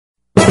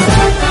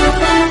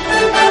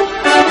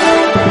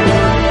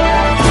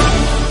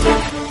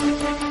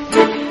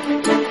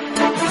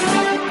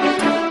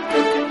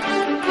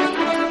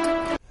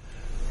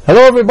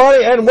Hello,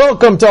 everybody, and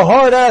welcome to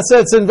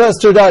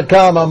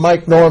HardAssetsInvestor.com. I'm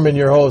Mike Norman,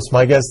 your host.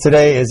 My guest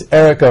today is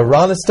Erica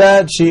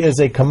Rannestad. She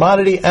is a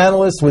commodity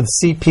analyst with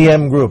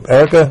CPM Group.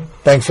 Erica,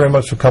 thanks very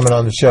much for coming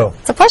on the show.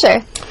 It's a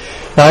pleasure.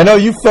 Now, I know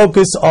you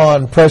focus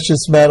on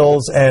precious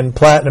metals and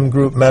platinum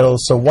group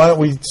metals, so why don't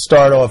we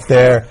start off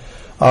there?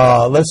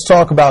 Let's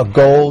talk about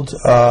gold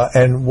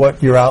and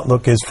what your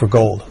outlook is for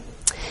gold.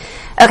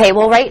 Okay,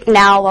 well, right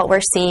now what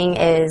we're seeing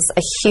is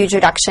a huge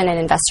reduction in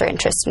investor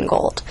interest in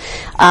gold.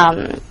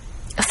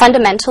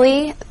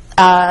 Fundamentally,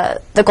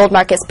 the gold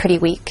market is pretty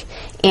weak,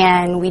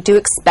 and we do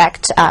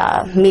expect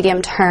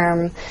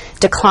medium-term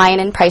decline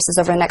in prices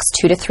over the next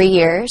 2 to 3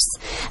 years.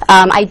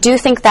 I do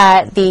think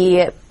that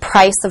the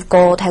price of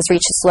gold has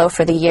reached its low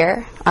for the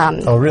year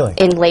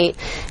in late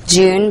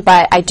June,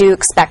 but I do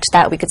expect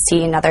that we could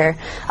see another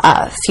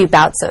few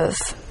bouts of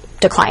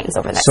declines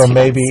over the next few months. So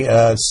maybe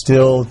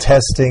still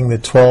testing the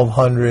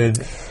 1,200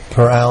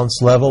 per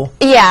ounce level?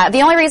 Yeah,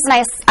 the only reason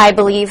I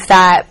believe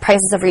that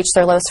prices have reached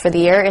their lows for the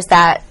year is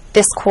that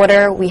this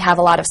quarter we have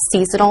a lot of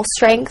seasonal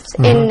strength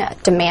in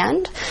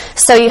demand.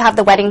 So you have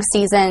the wedding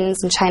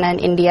seasons in China and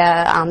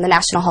India, the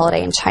national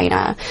holiday in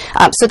China.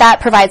 So that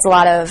provides a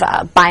lot of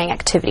buying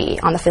activity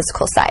on the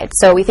physical side.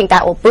 So we think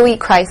that will buoy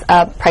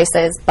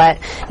prices, but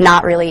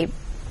not really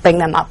bring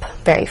them up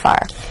very far.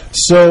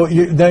 So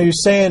now you're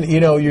saying,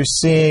 you're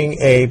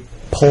seeing a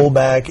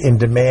pullback in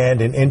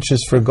demand and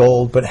interest for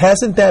gold, but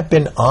hasn't that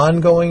been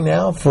ongoing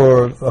now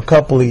for a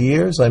couple of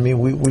years? I mean,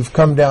 we've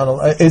come down.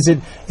 Is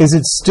it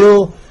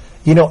still,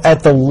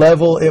 at the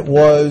level it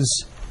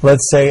was,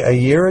 let's say, a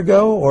year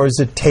ago, or is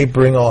it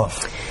tapering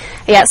off?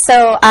 Yeah,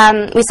 so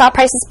we saw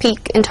prices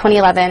peak in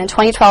 2011, and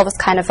 2012 was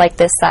kind of like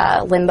this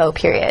limbo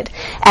period.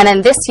 And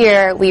then this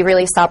year, we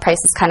really saw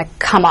prices kind of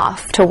come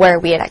off to where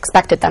we had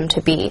expected them to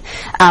be.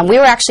 We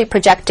were actually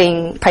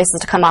projecting prices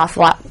to come off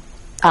a lot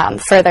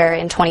further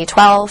in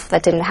 2012.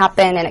 That didn't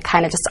happen, and it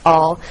kind of just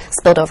all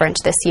spilled over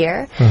into this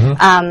year.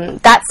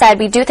 That said,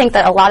 we do think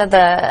that a lot of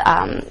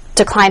the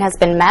decline has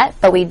been met,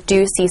 but we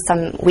do see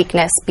some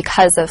weakness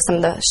because of some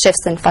of the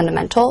shifts in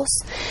fundamentals.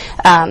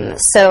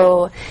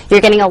 So you're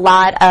getting a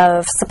lot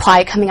of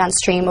supply coming on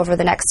stream over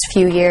the next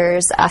few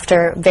years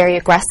after very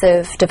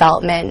aggressive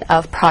development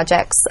of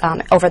projects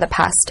over the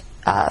past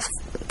 5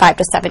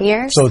 to 7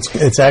 years. So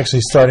it's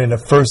actually starting to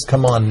first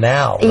come on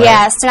now, right?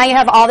 Yes. So now you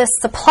have all this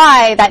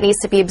supply that needs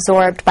to be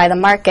absorbed by the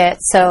market.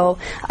 So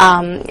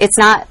it's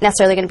not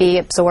necessarily going to be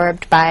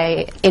absorbed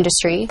by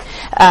industry.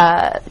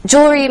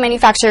 Jewelry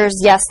manufacturers,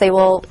 yes, they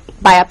will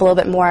buy up a little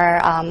bit more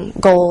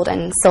gold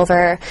and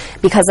silver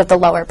because of the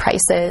lower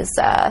prices.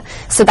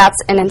 So that's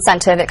an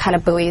incentive. It kind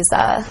of buoys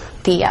the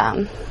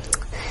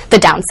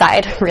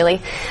downside,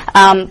 really.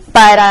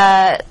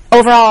 But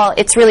overall,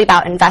 it's really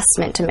about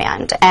investment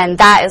demand, and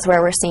that is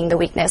where we're seeing the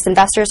weakness.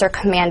 Investors are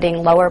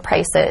commanding lower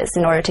prices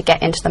in order to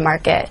get into the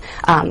market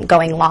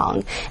going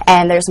long,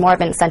 and there's more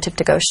of an incentive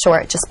to go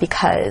short just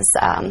because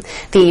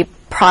the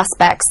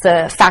prospects,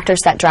 the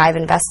factors that drive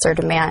investor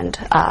demand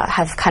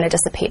have kind of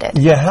dissipated.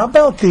 Yeah, how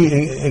about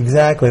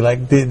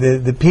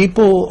the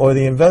people or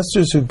the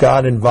investors who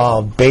got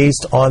involved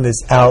based on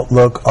this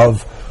outlook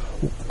of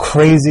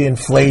crazy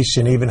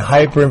inflation, even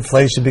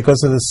hyperinflation,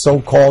 because of the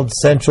so-called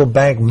central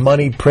bank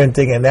money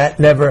printing, and that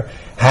never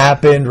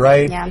happened,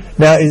 right? Yeah.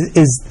 Now,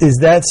 is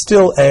that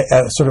still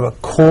a sort of a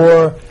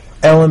core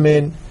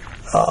element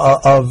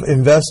of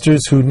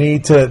investors who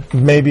need to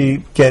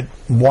maybe get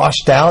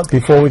washed out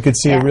before we could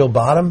see a real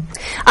bottom?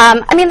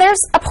 I mean,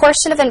 there's a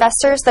portion of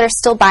investors that are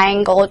still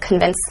buying gold,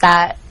 convinced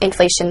that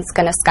inflation's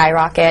going to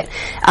skyrocket.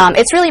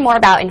 It's really more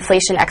about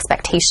inflation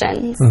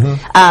expectations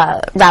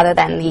rather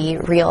than the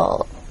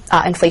real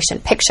inflation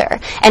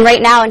picture. And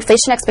right now,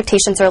 inflation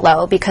expectations are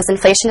low because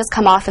inflation has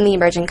come off in the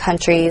emerging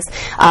countries.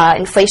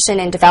 Inflation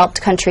in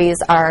developed countries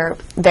are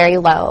very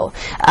low.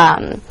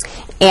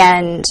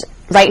 And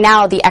right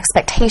now, the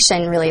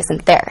expectation really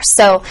isn't there.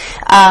 So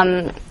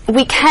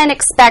we can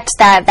expect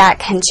that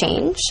can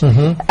change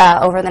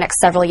over the next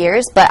several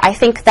years, but I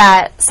think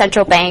that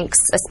central banks,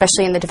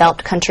 especially in the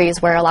developed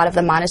countries where a lot of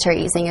the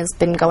monetary easing has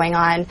been going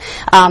on,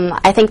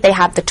 I think they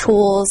have the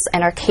tools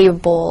and are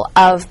capable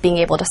of being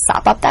able to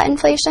sop up that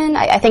inflation.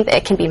 I think that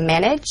it can be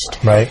managed.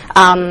 Right.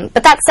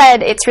 But that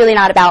said, it's really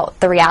not about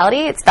the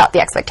reality, it's about the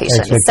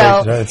expectation.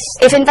 So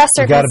if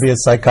investors... You've got to be a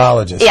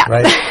psychologist,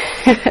 right?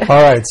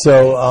 All right,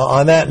 so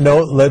on that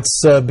note,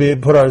 let's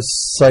put our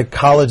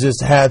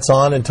psychologist hats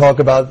on and talk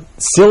about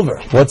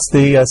silver. What's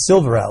the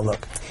silver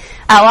outlook?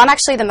 Well, I'm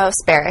actually the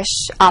most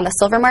bearish on the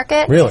silver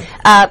market. Really?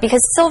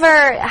 Because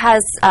silver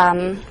has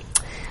a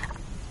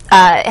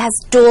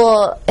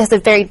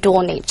very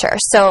dual nature.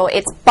 So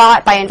it's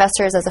bought by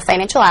investors as a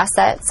financial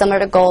asset, similar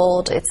to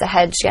gold. It's a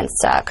hedge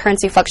against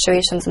currency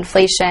fluctuations,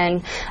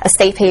 inflation, a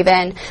safe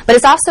haven. But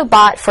it's also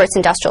bought for its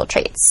industrial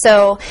traits.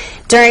 So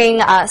during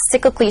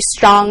cyclically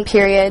strong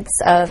periods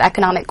of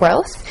economic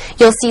growth,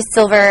 you'll see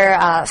silver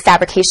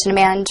fabrication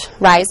demand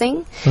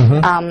rising,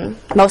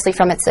 mostly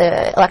from its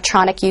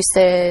electronic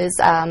uses,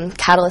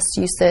 catalyst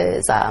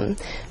uses,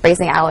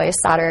 brazing alloys,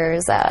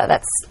 solders.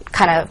 That's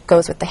kind of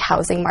goes with the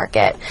housing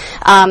market.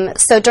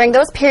 So during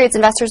those periods,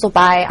 investors will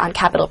buy on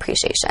capital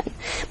appreciation.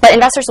 But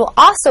investors will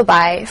also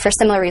buy for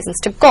similar reasons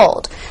to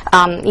gold,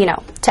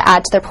 to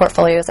add to their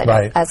portfolios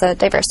as a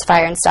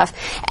diversifier and stuff.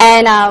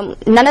 And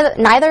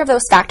neither of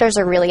those factors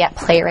are really at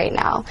play right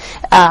now.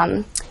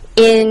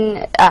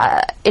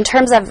 In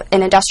terms of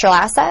an industrial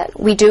asset,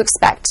 we do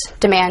expect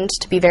demand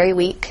to be very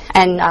weak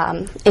and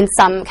in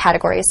some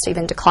categories to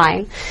even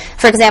decline.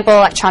 For example,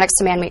 electronics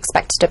demand we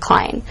expect to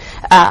decline.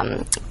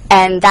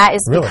 And that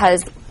is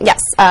because,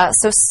 yes,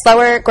 so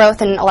slower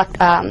growth in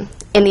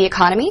the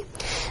economy,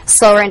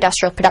 slower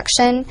industrial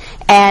production,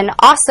 and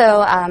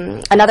also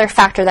another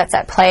factor that's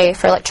at play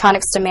for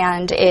electronics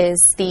demand is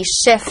the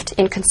shift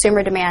in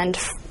consumer demand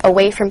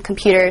away from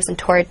computers and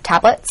toward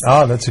tablets.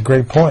 Oh, that's a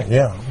great point,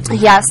 yeah.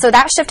 Yeah, so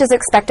that shift is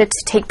expected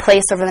to take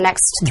place over the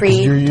next 3 to 4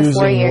 years.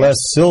 You're using less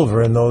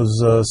silver in those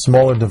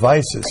smaller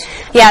devices.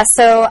 Yeah,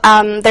 so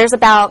there's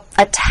about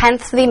a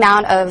tenth the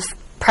amount of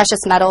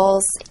precious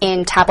metals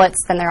in tablets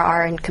than there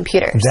are in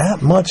computers.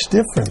 That much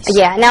difference?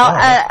 Yeah.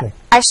 Now,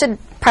 I should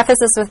preface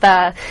this with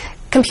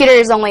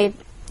computers only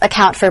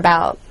account for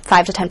about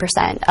 5 to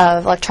 10%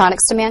 of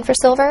electronics demand for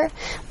silver,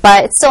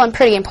 but it's still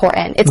pretty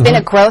important. It's been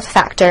a growth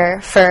factor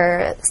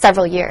for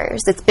several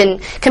years.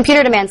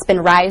 Computer demand's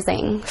been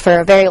rising for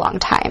a very long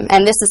time,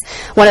 and this is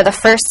one of the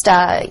first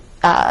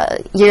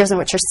years in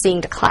which we're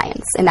seeing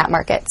declines in that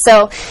market.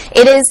 So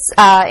it is,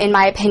 in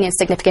my opinion,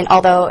 significant,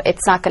 although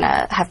it's not going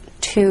to have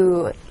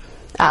too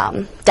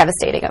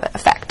devastating of an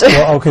effect.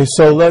 Well, okay,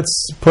 so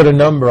let's put a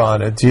number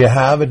on it. Do you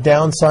have a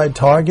downside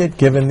target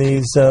given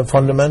these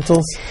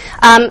fundamentals?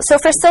 So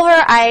for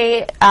silver,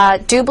 I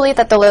do believe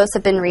that the lows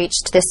have been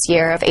reached this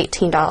year of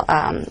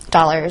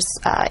 $18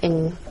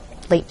 in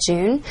late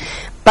June.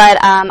 But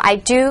I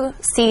do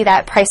see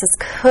that prices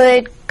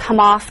could come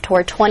off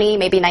toward 20,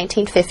 maybe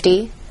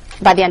 1950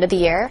 by the end of the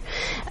year.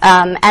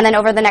 And then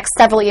over the next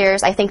several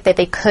years, I think that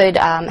they could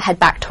head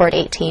back toward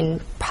 18,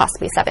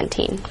 possibly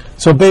 17.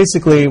 So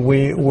basically,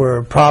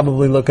 we're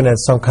probably looking at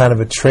some kind of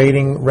a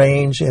trading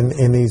range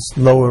in these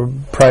lower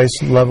price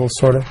levels,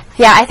 sort of?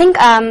 Yeah, I think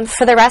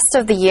for the rest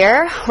of the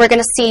year, we're going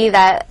to see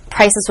that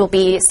prices will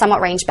be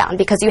somewhat range-bound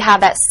because you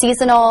have that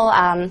seasonal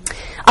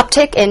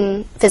uptick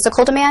in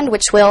physical demand,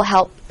 which will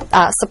help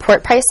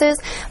support prices.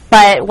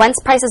 But once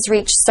prices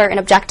reach certain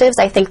objectives,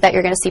 I think that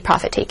you're going to see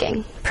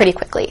profit-taking pretty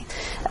quickly.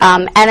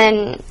 And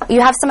then you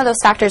have some of those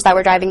factors that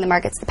were driving the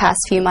markets the past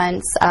few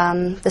months,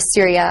 the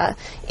Syria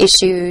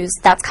issues,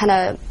 that's kind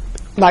of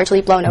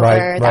largely blown over.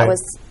 Right. That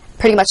was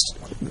pretty much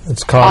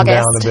it's calmed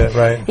August. Down a bit,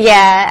 right?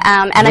 Yeah.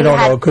 And we then don't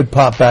know, it could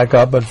pop back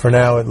up, but for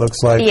now it looks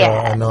like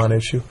a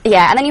non-issue.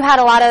 Yeah, and then you had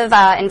a lot of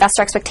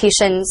investor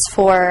expectations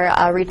for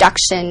a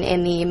reduction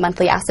in the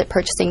monthly asset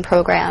purchasing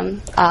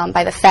program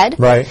by the Fed.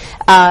 Right.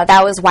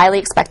 That was widely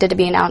expected to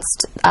be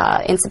announced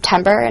in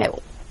September, and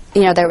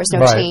there was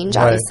no change,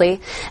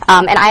 obviously.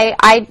 And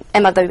I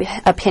am of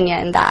the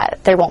opinion that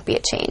there won't be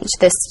a change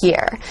this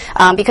year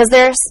because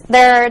there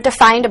are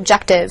defined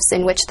objectives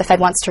in which the Fed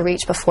wants to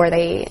reach before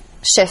they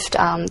shift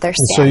their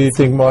stance. So you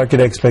think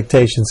market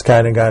expectations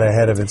kind of got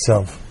ahead of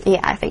itself? Yeah,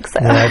 I think so.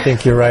 Yeah, I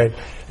think you're right.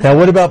 Now,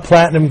 what about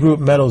platinum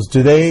group metals?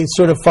 Do they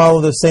sort of follow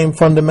the same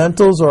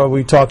fundamentals, or are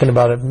we talking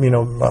about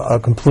a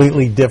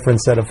completely different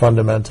set of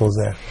fundamentals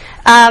there?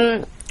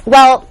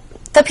 Well,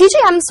 the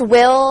PGMs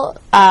will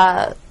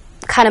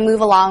kind of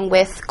move along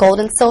with gold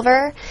and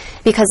silver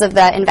because of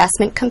the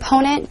investment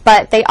component,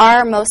 but they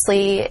are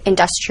mostly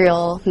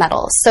industrial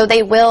metals. So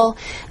they will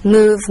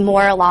move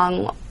more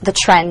along the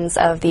trends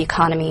of the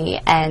economy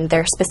and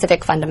their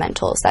specific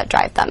fundamentals that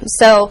drive them.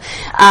 So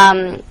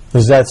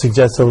does that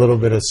suggest a little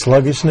bit of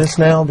sluggishness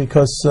now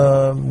because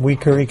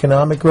weaker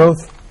economic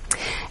growth?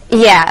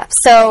 Yeah,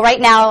 so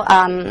right now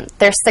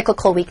there's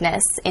cyclical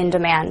weakness in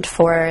demand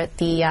for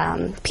the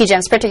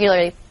PGMs,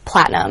 particularly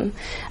platinum.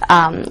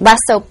 Less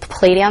so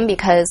palladium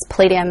because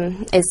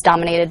palladium is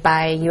dominated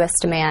by U.S.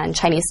 demand,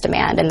 Chinese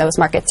demand, and those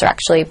markets are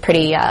actually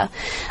pretty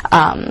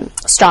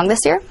strong this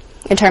year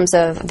in terms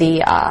of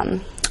the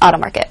auto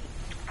market.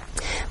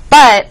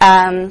 But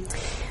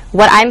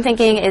what I'm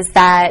thinking is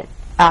that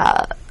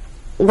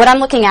what I'm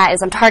looking at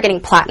is I'm targeting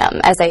platinum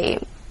as a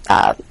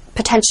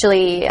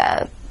potentially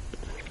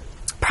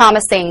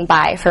promising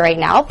buy for right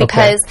now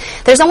because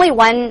there's only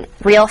one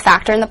real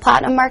factor in the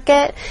platinum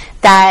market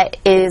that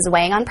is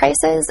weighing on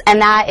prices,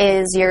 and that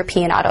is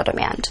European auto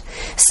demand.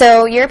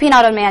 So European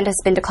auto demand has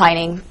been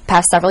declining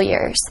past several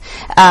years.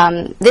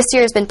 This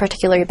year has been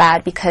particularly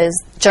bad because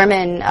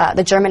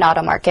the German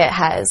auto market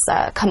has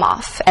come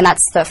off, and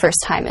that's the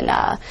first time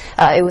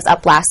it was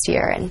up last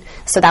year, and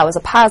so that was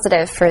a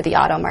positive for the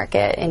auto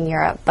market in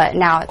Europe, but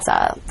now it's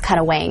kind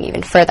of weighing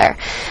even further.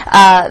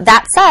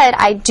 That said,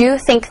 I do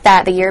think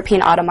that the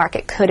European auto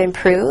market could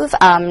improve,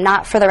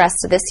 not for the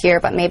rest of this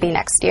year, but maybe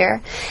next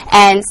year.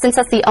 And since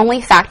that's the only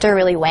factor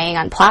really weighing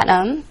on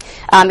platinum,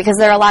 because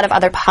there are a lot of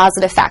other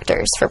positive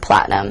factors for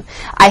platinum,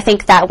 I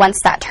think that once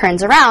that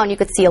turns around, you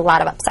could see a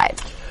lot of upside.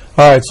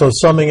 All right, so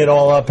summing it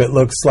all up, it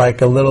looks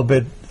like a little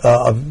bit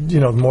of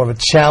more of a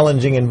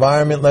challenging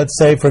environment, let's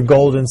say, for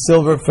gold and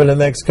silver for the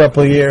next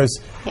couple of years.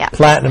 Yeah.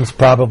 Platinum's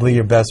probably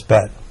your best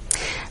bet.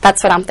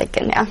 That's what I'm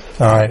thinking, yeah.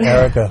 All right,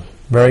 Erica.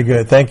 Very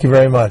good. Thank you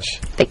very much.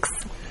 Thanks.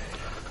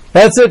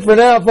 That's it for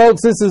now,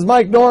 folks. This is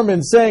Mike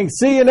Norman saying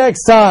see you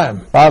next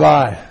time.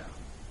 Bye-bye.